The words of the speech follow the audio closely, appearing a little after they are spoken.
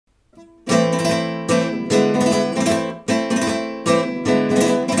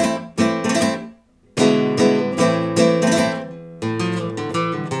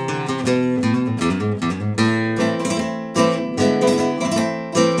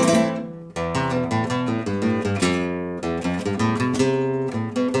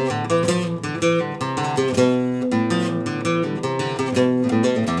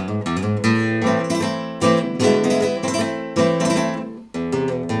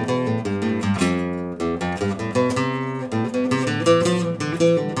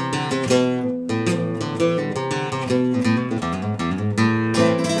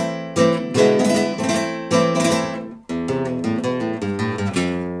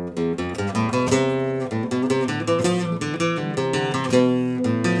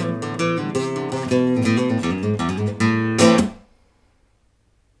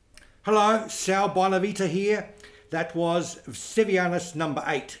Ciao Bonavita here. That was Sevillanas number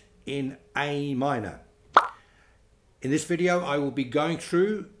 8 in A minor. In this video I will be going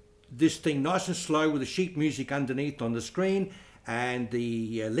through this thing nice and slow with the sheet music underneath on the screen, and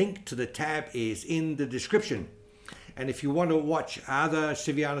the link to the tab is in the description. And if you want to watch other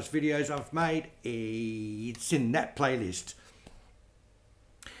Sevillanas videos I've made, it's in that playlist.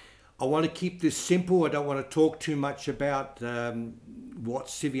 I want to keep this simple. I don't want to talk too much about what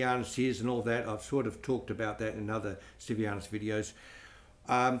Sevillanas is and all that. I've sort of talked about that in other Sevillanas videos.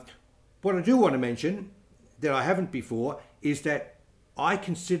 What I do want to mention that I haven't before is that I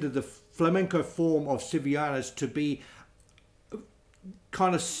consider the flamenco form of Sevillanas to be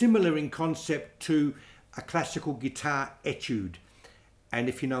kind of similar in concept to a classical guitar etude. And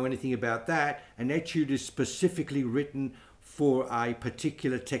if you know anything about that, an etude is specifically written for a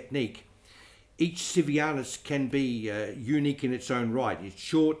particular technique. Each Sevillanas can be unique in its own right. It's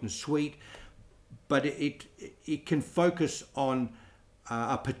short and sweet, but it can focus on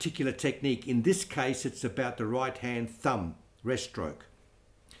a particular technique. In this case, it's about the right hand thumb rest stroke.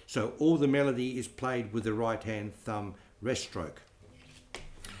 So all the melody is played with the right hand thumb rest stroke.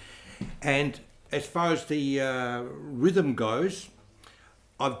 And as far as the rhythm goes,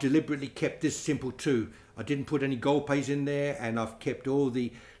 I've deliberately kept this simple too. I didn't put any golpes in there, and I've kept all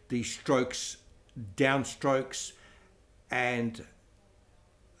the strokes down strokes, and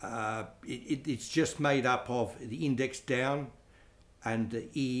it's just made up of the index down and the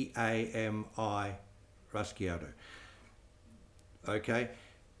E, A, M, I rasgueado. Okay,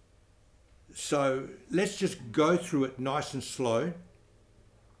 so let's just go through it nice and slow.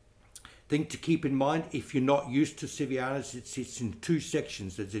 Thing to keep in mind, if you're not used to Sevillanas, it's in two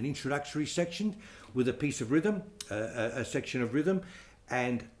sections. There's an introductory section with a piece of rhythm, a section of rhythm,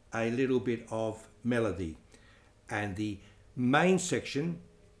 and a little bit of melody. And the main section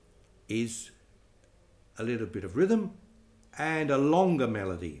is a little bit of rhythm and a longer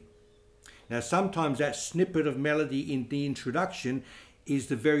melody. Now sometimes that snippet of melody in the introduction is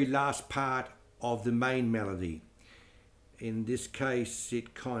the very last part of the main melody. In this case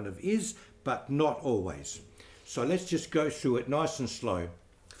it kind of is, but not always. So let's just go through it nice and slow.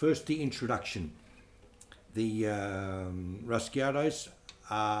 First, the introduction. The rasgueados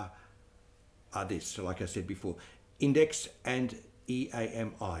are this, so like I said before, index and E, A,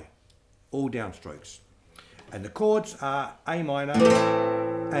 M, I, all downstrokes. And the chords are A minor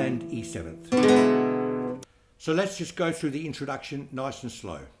and E seventh. So let's just go through the introduction nice and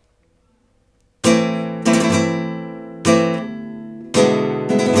slow.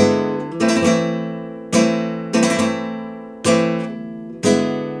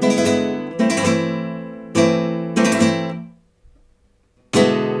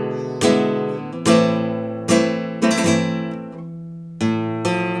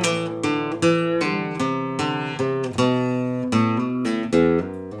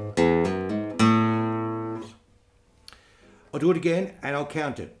 I'll do it again and I'll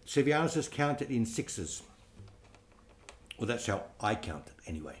count it. Sevillanas is counted in sixes. Well, that's how I count it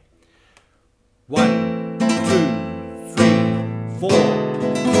anyway. 1, 2, 3, 4,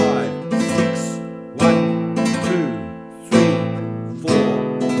 5, 6. 1, 2, 3,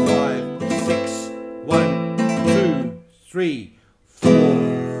 4, 5, 6. 1, 2, 3,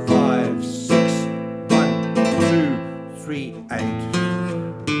 4, 5, 6. 1, 2, 3, and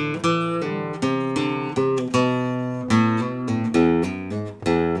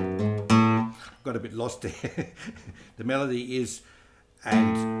got a bit lost there. The melody is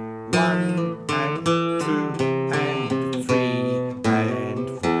and 1 and 2 and 3 and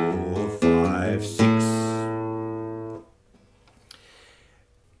 4, 5, 6.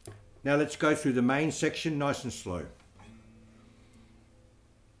 Now let's go through the main section nice and slow.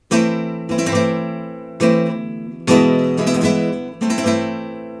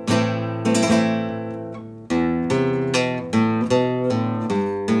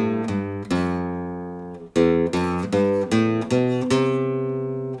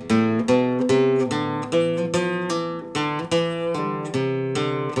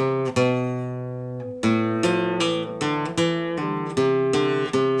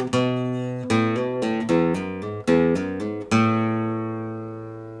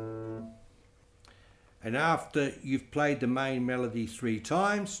 And after you've played the main melody 3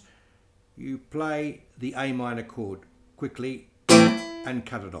 times, you play the A minor chord quickly and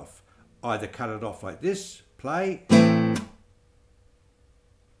cut it off. Either cut it off like this, play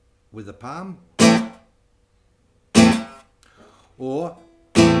with the palm, or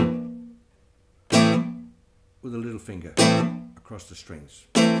with a little finger across the strings.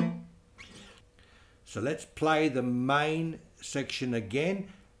 So let's play the main section again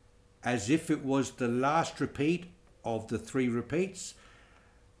as if it was the last repeat of the 3 repeats,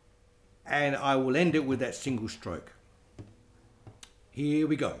 and I will end it with that single stroke. Here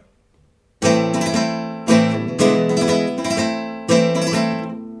we go.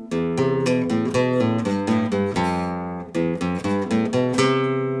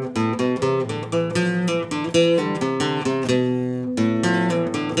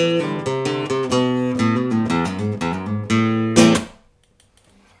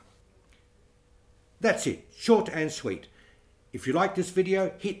 That's it, short and sweet. If you like this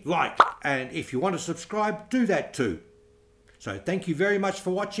video, hit like, and if you want to subscribe, do that too. So thank you very much for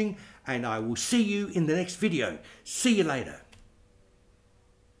watching, and I will see you in the next video. See you later.